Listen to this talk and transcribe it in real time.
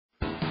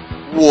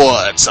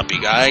What's up,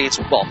 you guys?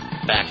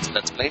 Welcome back to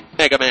Let's Play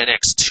Mega Man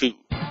X2.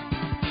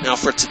 Now,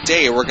 for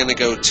today, we're gonna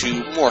go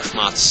to Morph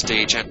Moth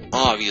stage and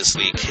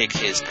obviously kick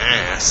his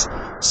ass.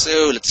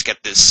 So, let's get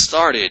this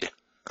started.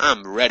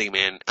 I'm ready,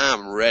 man.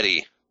 I'm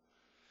ready.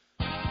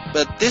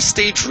 But this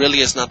stage really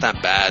is not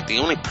that bad. The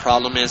only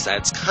problem is that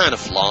it's kind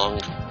of long.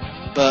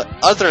 But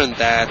other than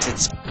that,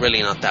 it's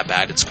really not that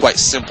bad. It's quite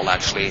simple,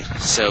 actually.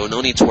 So,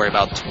 no need to worry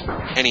about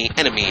any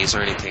enemies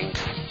or anything,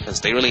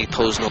 because they really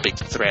pose no big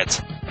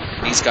threat.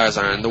 These guys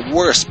are in the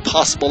worst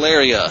possible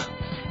area.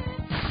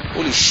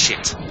 Holy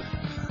shit.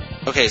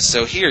 Okay,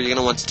 so here you're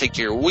gonna want to take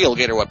your Wheel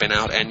Gator weapon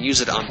out and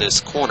use it on this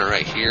corner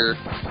right here.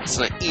 It's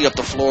gonna eat up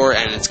the floor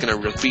and it's gonna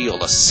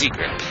reveal a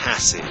secret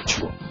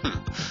passage.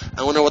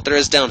 I wonder what there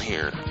is down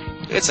here.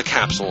 It's a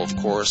capsule, of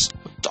course,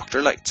 with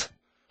Dr. Light.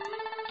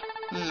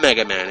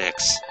 Mega Man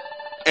X.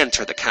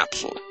 Enter the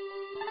capsule.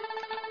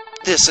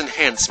 This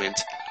enhancement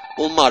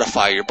will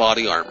modify your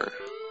body armor.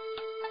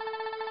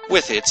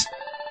 With it,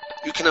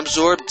 you can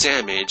absorb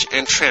damage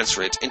and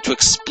transfer it into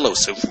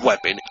explosive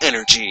weapon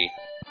energy.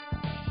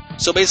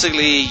 So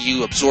basically,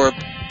 you absorb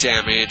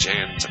damage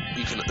and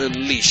you can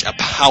unleash a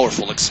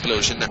powerful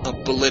explosion that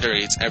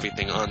obliterates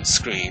everything on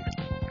screen.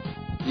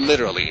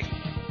 Literally.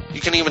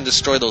 You can even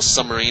destroy those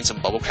submarines in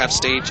Bubblecraft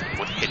stage in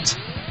one hit.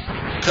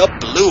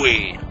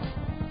 Kablooey!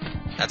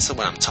 That's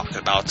what I'm talking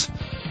about.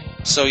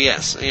 So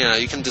yes, yeah,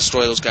 you can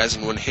destroy those guys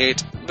in one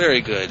hit.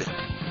 Very good.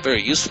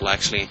 Very useful,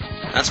 actually.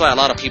 That's why a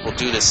lot of people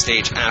do this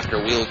stage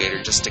after Wheel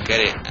Gator, just to get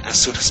it as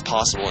soon as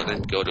possible and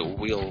then go to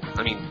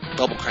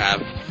Bubble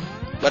Crab.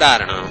 But I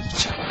don't know.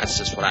 That's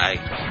just what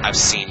I've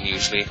seen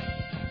usually.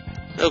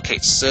 Okay,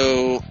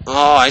 so...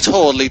 Oh, I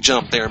totally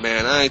jumped there,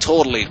 man. I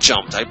totally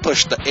jumped. I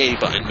pushed the A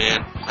button,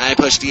 man. I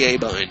pushed the A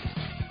button.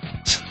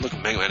 Look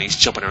at Mega Man, he's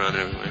jumping around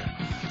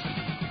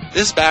everywhere.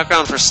 This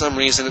background, for some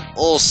reason,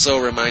 also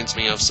reminds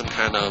me of some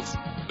kind of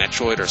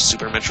Metroid or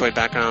Super Metroid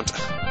background.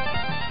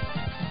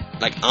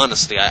 Like,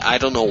 honestly, I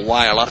don't know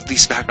why a lot of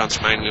these backgrounds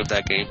remind me of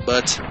that game,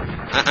 but...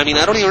 I mean,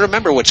 I don't even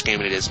remember which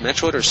game it is,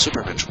 Metroid or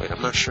Super Metroid,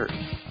 I'm not sure.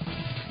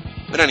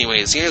 But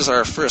anyways, here's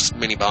our first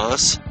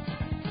mini-boss.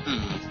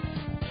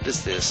 What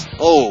is this?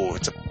 Oh,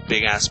 it's a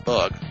big-ass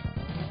bug.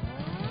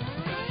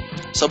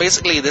 So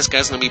basically, this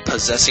guy's gonna be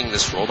possessing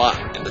this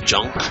robot in the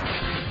junk.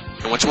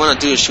 And what you wanna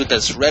do is shoot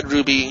this red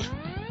ruby,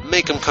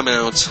 make him come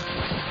out,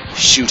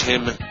 shoot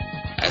him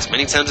as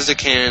many times as you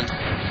can,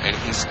 and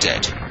he's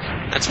dead.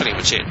 That's pretty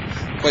much it.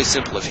 Quite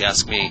simple if you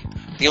ask me.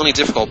 The only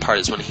difficult part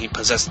is when he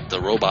possessed the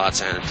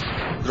robots and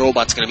the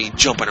robot's gonna be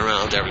jumping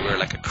around everywhere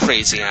like a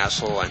crazy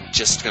asshole and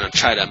just gonna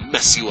try to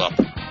mess you up.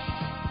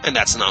 And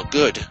that's not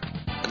good.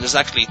 And there's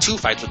actually 2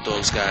 fights with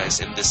those guys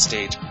in this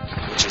stage,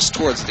 which is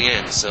towards the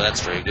end, so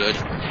that's very good.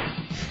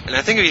 And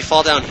I think if you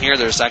fall down here,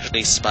 there's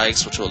actually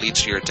spikes which will lead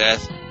to your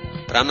death,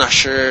 but I'm not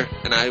sure,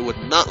 and I would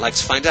not like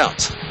to find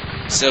out.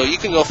 So you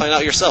can go find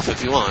out yourself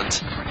if you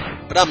want,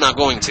 but I'm not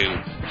going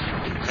to.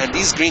 And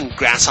these green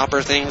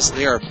grasshopper things,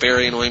 they are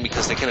very annoying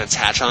because they can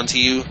attach onto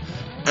you,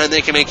 and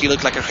they can make you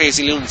look like a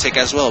crazy lunatic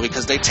as well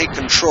because they take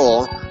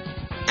control,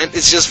 and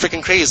it's just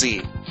freaking crazy.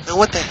 And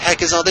what the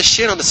heck is all this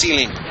shit on the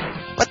ceiling?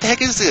 What the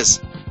heck is this?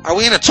 Are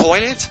we in a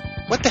toilet?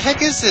 What the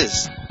heck is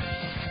this?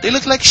 They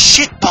look like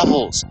shit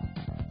bubbles.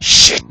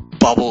 Shit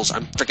bubbles.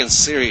 I'm freaking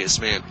serious,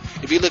 man.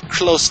 If you look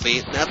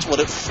closely, that's what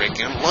it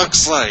freaking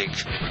looks like.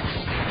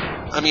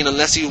 I mean,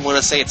 unless you want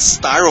to say it's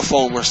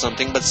styrofoam or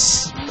something, but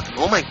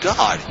oh my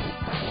god.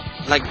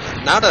 Like,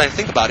 now that I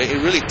think about it,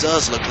 it really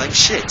does look like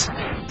shit.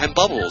 And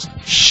bubbles.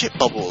 Shit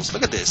bubbles.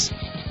 Look at this.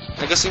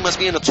 I guess he must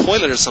be in a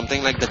toilet or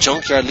something, like the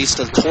junkyard leads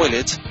to the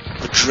toilet.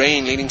 A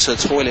drain leading to a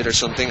toilet or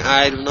something.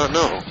 I do not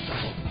know.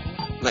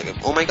 Like,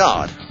 oh my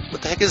god.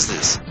 What the heck is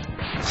this?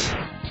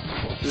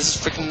 This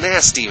is freaking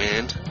nasty,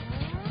 man.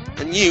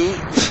 And you,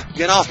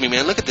 get off me,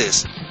 man. Look at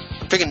this.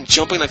 I'm freaking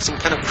jumping like some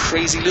kind of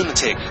crazy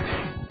lunatic.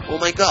 Oh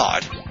my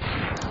god.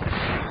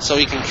 So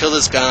you can kill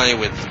this guy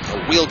with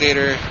a Wheel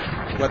Gator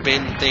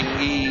weapon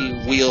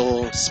thingy,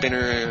 wheel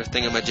spinner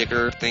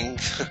thingamajigger thing.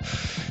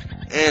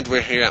 And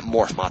we're here at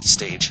Morph Moth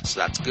stage, so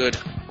that's good.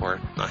 Or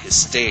not his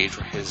stage,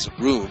 or his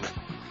room.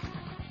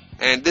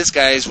 And this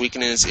guy's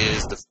weakness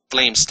is the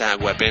flame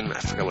stab weapon. I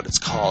forget what it's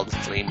called,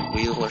 flame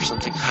wheel or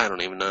something. I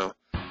don't even know.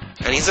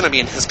 And he's gonna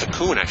be in his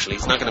cocoon, actually.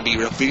 He's not gonna be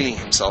revealing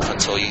himself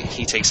until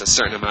he takes a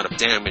certain amount of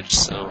damage,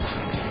 so...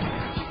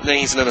 Then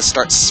he's gonna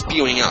start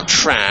spewing out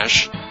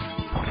trash.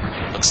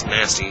 Looks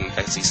nasty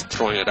as he's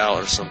throwing it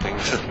out or something.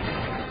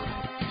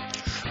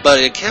 But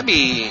it can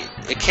be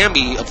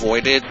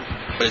avoided,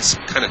 but it's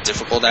kind of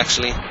difficult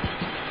actually.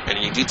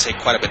 And you do take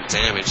quite a bit of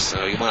damage,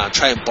 so you want to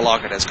try and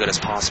block it as good as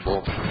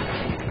possible.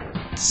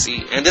 Let's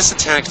see, and this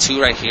attack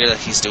too right here that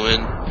he's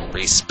doing,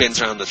 where he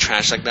spins around the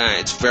trash like that,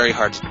 it's very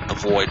hard to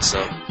avoid,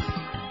 so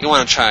you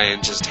want to try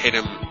and just hit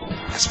him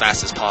as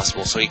fast as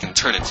possible so he can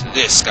turn into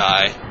this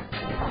guy.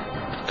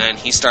 And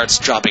he starts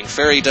dropping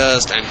fairy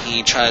dust, and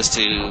he tries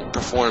to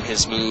perform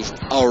his move,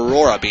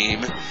 Aurora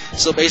Beam.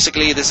 So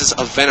basically, this is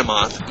a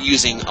Venemoth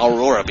using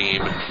Aurora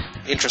Beam.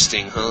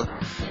 Interesting, huh?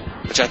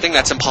 Which I think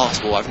that's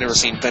impossible. I've never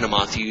seen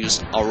Venemoth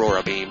use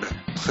Aurora Beam.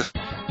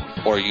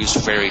 Or use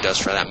fairy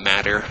dust for that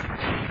matter.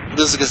 Who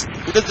does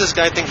this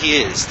guy think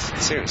he is?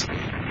 Seriously.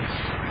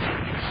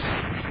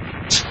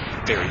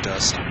 Fairy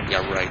dust.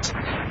 Yeah, right.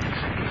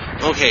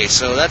 Okay,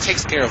 so that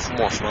takes care of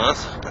Morph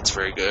Moth. That's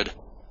very good.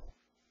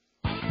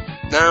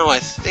 Now I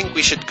think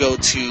we should go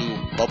to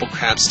Bubble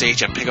Crab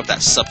stage and pick up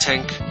that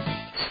sub-tank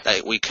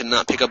that we could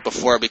not pick up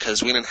before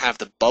because we didn't have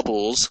the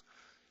bubbles.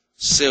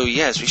 So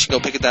yes, we should go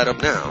pick that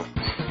up now.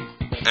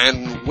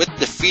 And with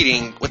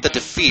the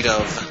defeat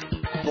of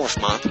Morph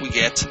Moth, we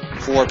get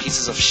 4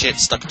 pieces of shit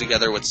stuck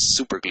together with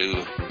super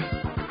glue.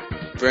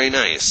 Very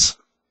nice.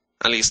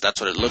 At least that's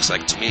what it looks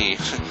like to me.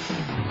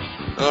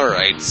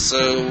 Alright,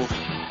 so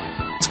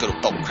let's go to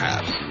Bubble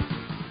Crab.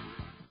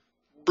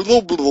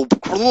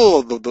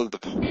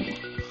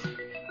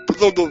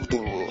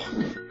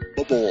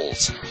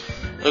 Bubbles.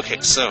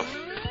 Okay, so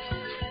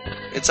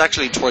it's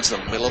actually towards the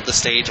middle of the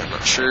stage, I'm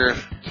not sure.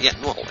 Yeah,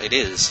 well, it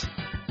is.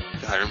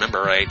 If I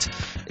remember right.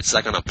 It's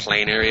like on a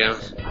plain area.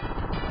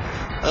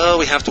 Oh,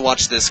 we have to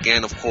watch this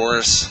again, of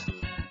course.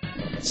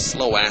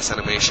 Slow-ass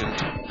animation.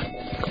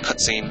 Or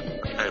cutscene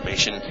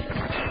animation.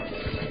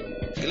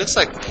 It looks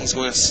like he's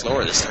going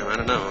slower this time, I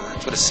don't know.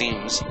 That's what it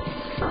seems.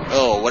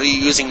 Oh, what are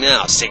you using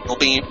now? Signal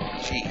beam?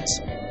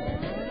 Jeez.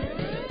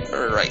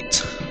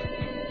 Alright.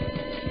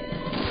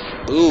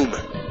 Boom.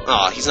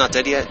 Aw, he's not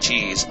dead yet?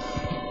 Jeez.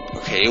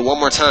 Okay, one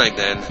more time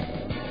then.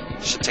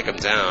 Should take him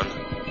down.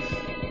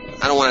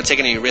 I don't want to take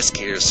any risk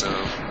here, so...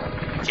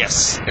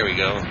 Yes, there we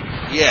go.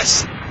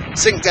 Yes!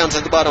 Sink down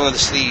to the bottom of the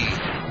sea.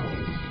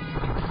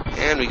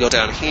 And we go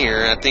down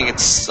here. I think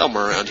it's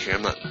somewhere around here.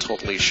 I'm not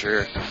totally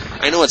sure.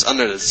 I know it's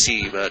under the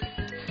sea, but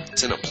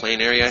it's in a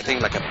plain area, I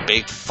think. Like a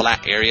big,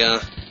 flat area.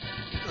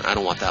 I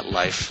don't want that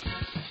life.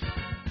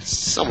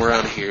 Somewhere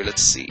around here.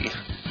 Let's see.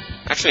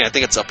 Actually, I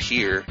think it's up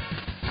here.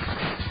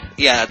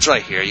 Yeah, it's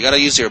right here. You gotta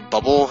use your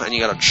bubble, and you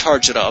gotta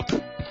charge it up.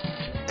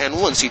 And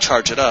once you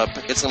charge it up,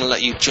 it's gonna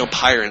let you jump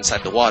higher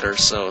inside the water,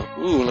 so...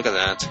 Ooh, look at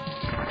that.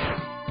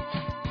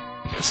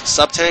 There's a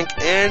sub-tank,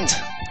 and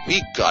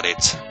we got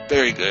it.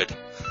 Very good.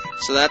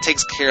 So that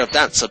takes care of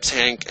that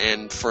sub-tank,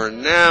 and for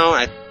now,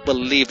 I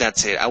believe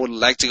that's it. I would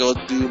like to go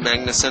do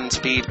Magna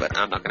Centipede, but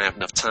I'm not gonna have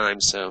enough time,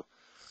 so...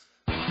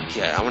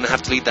 Yeah, I'm gonna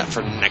have to leave that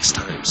for next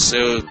time.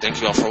 So, thank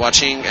you all for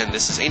watching, and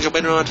this is Angel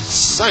Venemoth,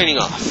 signing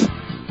off.